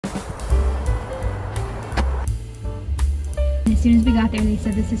soon as we got there, they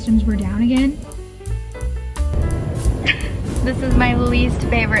said the systems were down again. This is my least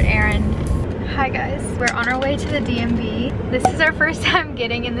favorite errand. Hi guys, we're on our way to the DMV. This is our first time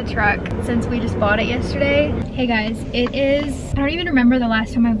getting in the truck since we just bought it yesterday. Hey guys, it is, I don't even remember the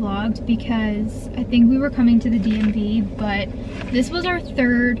last time I vlogged because I think we were coming to the DMV, but this was our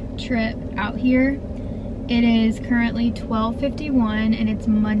third trip out here. It is currently 12:51 and it's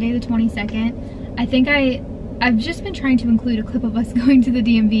Monday the 22nd. I think I've just been trying to include a clip of us going to the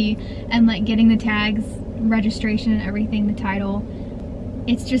DMV and like getting the tags, registration and everything, the title.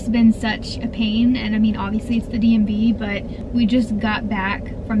 It's just been such a pain, and I mean obviously it's the DMV, but we just got back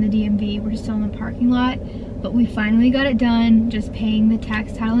from the DMV. We're still in the parking lot, but we finally got it done, just paying the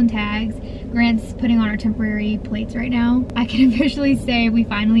tax, title, and tags. Grant's putting on our temporary plates right now. I can officially say we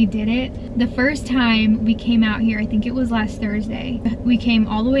finally did it. The first time we came out here, I think it was last Thursday, we came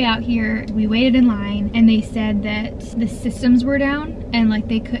all the way out here, we waited in line, and they said that the systems were down and like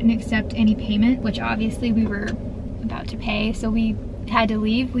they couldn't accept any payment, which obviously we were about to pay, so we had to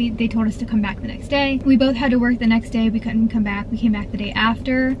leave. They told us to come back the next day. We both had to work the next day. We couldn't come back. We came back the day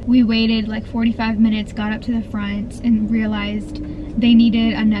after. We waited like 45 minutes, got up to the front and realized they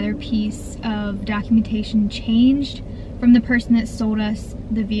needed another piece of documentation changed from the person that sold us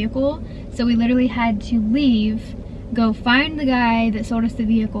the vehicle. So we literally had to leave, go find the guy that sold us the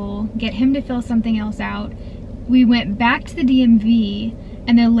vehicle, get him to fill something else out. We went back to the DMV,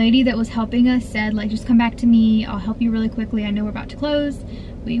 and the lady that was helping us said, like, just come back to me, I'll help you really quickly, I know we're about to close.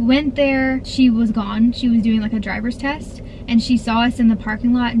 We went there, she was gone, she was doing like a driver's test, and she saw us in the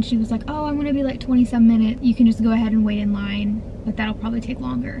parking lot and she was like, oh, I'm gonna be like 20-some minutes, you can just go ahead and wait in line, but that'll probably take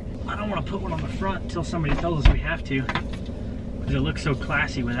longer. I don't want to put one on the front until somebody tells us we have to, because it looks so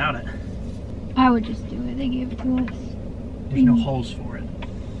classy without it. I would just do it, they gave it to us. There's no holes for it.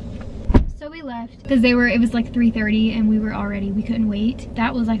 So we left because it was like 3:30 and we couldn't wait.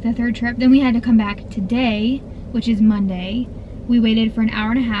 That was like the third trip. Then we had to come back today, which is Monday. We waited for an hour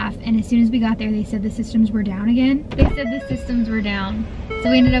and a half, and as soon as we got there, they said the systems were down again. They said the systems were down.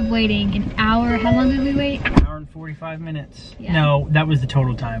 So we ended up waiting an hour. How long did we wait? An hour and 45 minutes. Yeah. No, that was the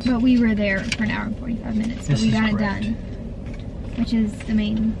total time. But we were there for an hour and 45 minutes, but we got it done, which is the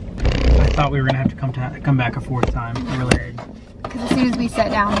main. I thought we were gonna have to come back a fourth time. I really did. Because as soon as we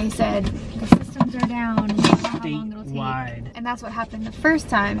sat down, they said the systems are down. How long it'll take. And that's what happened the first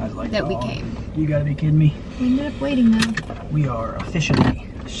time that we came. You gotta be kidding me. We ended up waiting though. We are officially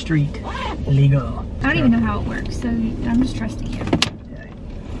street legal. I don't even know how it works, so I'm just trusting you. Yeah,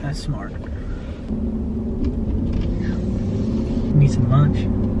 that's smart. Need some lunch.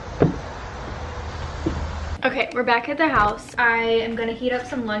 Okay, we're back at the house. I am gonna heat up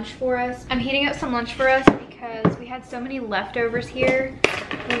some lunch for us. I'm heating up some lunch for us because we had so many leftovers here.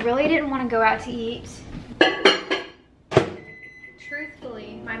 We really didn't want to go out to eat.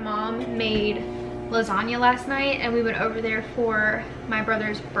 Truthfully, my mom made lasagna last night and we went over there for my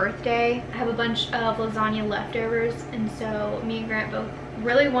brother's birthday. I have a bunch of lasagna leftovers, and so me and Grant both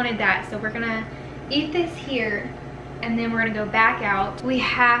really wanted that. So we're gonna eat this here and then we're gonna go back out. We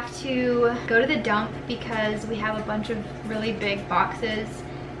have to go to the dump because we have a bunch of really big boxes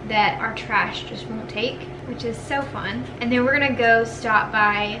that our trash just won't take, which is so fun. And then we're gonna go stop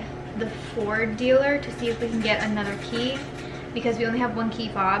by the Ford dealer to see if we can get another key because we only have one key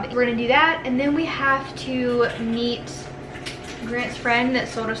fob. We're gonna do that, and then we have to meet Grant's friend that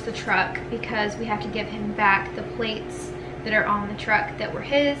sold us the truck because we have to give him back the plates that are on the truck that were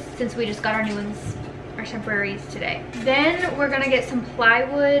his, since we just got our new ones, our temporaries, today. Then we're gonna get some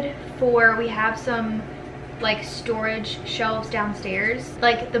plywood we have some like storage shelves downstairs.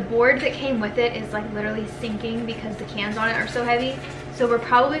 Like the board that came with it is like literally sinking because the cans on it are so heavy. So we're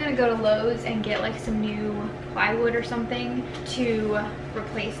probably gonna go to Lowe's and get like some new plywood or something to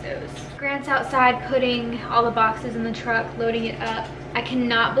replace those. Grant's outside putting all the boxes in the truck, loading it up. I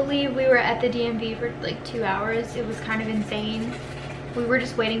cannot believe we were at the DMV for like 2 hours. It was kind of insane. We were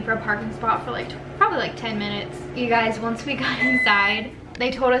just waiting for a parking spot for like probably like 10 minutes. You guys, once we got inside, they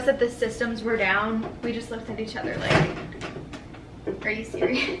told us that the systems were down. We just looked at each other like, are you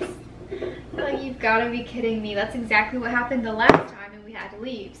serious? Like, you've got to be kidding me. That's exactly what happened the last time and we had to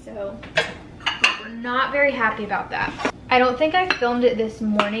leave. So we're not very happy about that. I don't think I filmed it this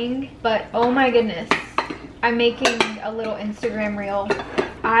morning, but oh my goodness. I'm making a little Instagram reel.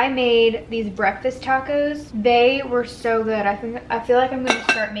 I made these breakfast tacos. They were so good. I feel like I'm gonna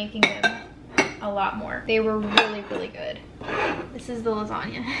start making them a lot more. They were really, really good. This is the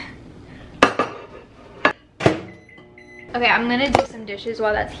lasagna. Okay, I'm gonna do some dishes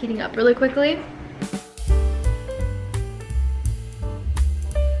while that's heating up really quickly.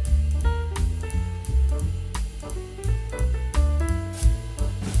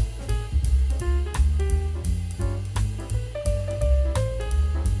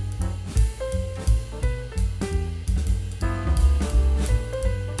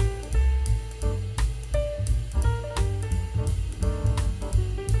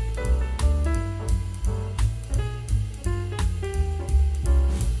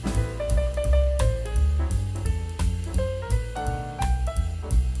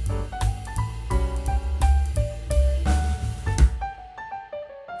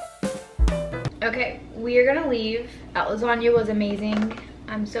 Okay, we are gonna leave. That lasagna was amazing.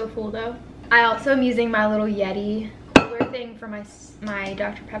 I'm so full though. I also am using my little Yeti cooler thing for my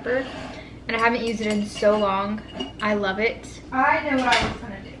Dr. Pepper, and I haven't used it in so long. I love it. I know what I was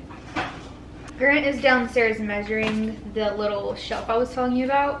gonna do. Grant is downstairs measuring the little shelf I was telling you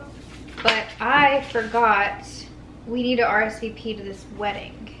about, but I forgot we need to RSVP to this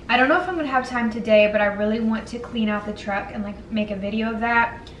wedding. I don't know if I'm gonna have time today, but I really want to clean out the truck and like make a video of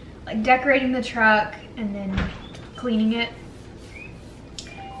that. Like decorating the truck and then cleaning it.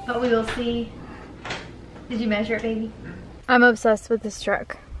 But we will see. Did you measure it, baby? I'm obsessed with this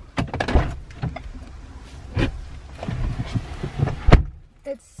truck.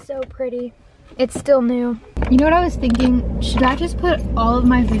 It's so pretty. It's still new. You know what I was thinking? Should I just put all of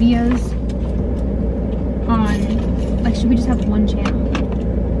my videos on, like should we just have one channel?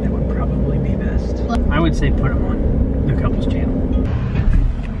 That would probably be best. I would say put them on the couple's channel.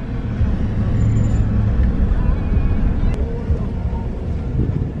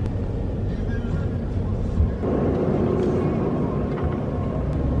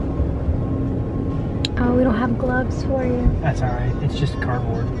 Oh, we don't have gloves for you. That's alright, it's just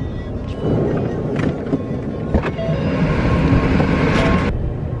cardboard.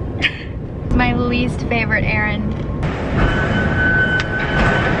 My least favorite errand.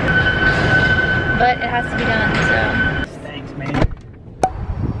 But it has to be done, so. Thanks, man.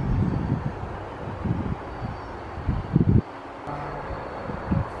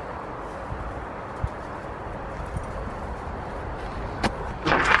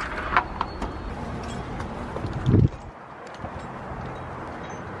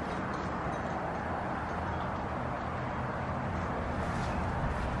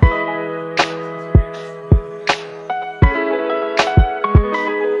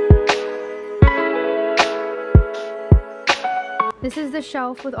 This is the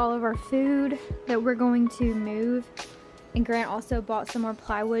shelf with all of our food that we're going to move. And Grant also bought some more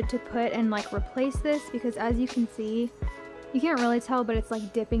plywood to put and like replace this, because as you can see, you can't really tell, but it's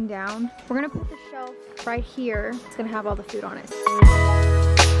like dipping down. We're gonna put the shelf right here. It's gonna have all the food on it.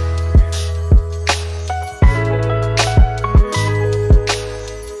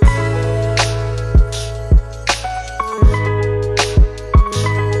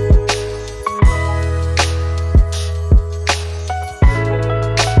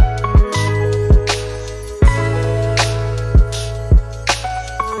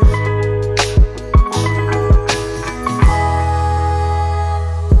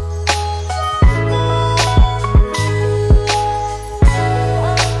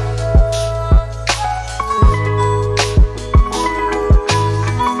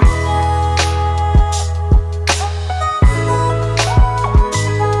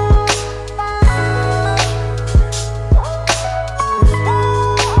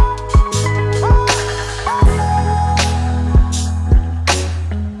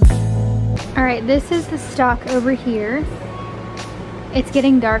 Alright, this is the stock over here. It's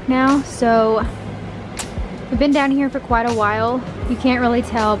getting dark now, so we've been down here for quite a while. You can't really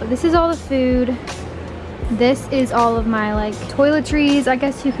tell, but this is all the food. This is all of my like toiletries, I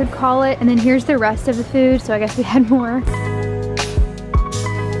guess you could call it. And then here's the rest of the food, so I guess we had more.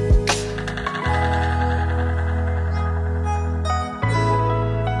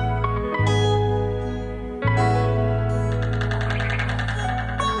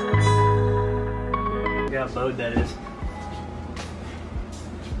 How bowed that is.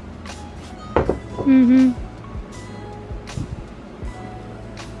 Mm-hmm.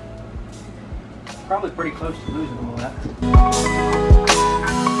 Probably pretty close to losing all that.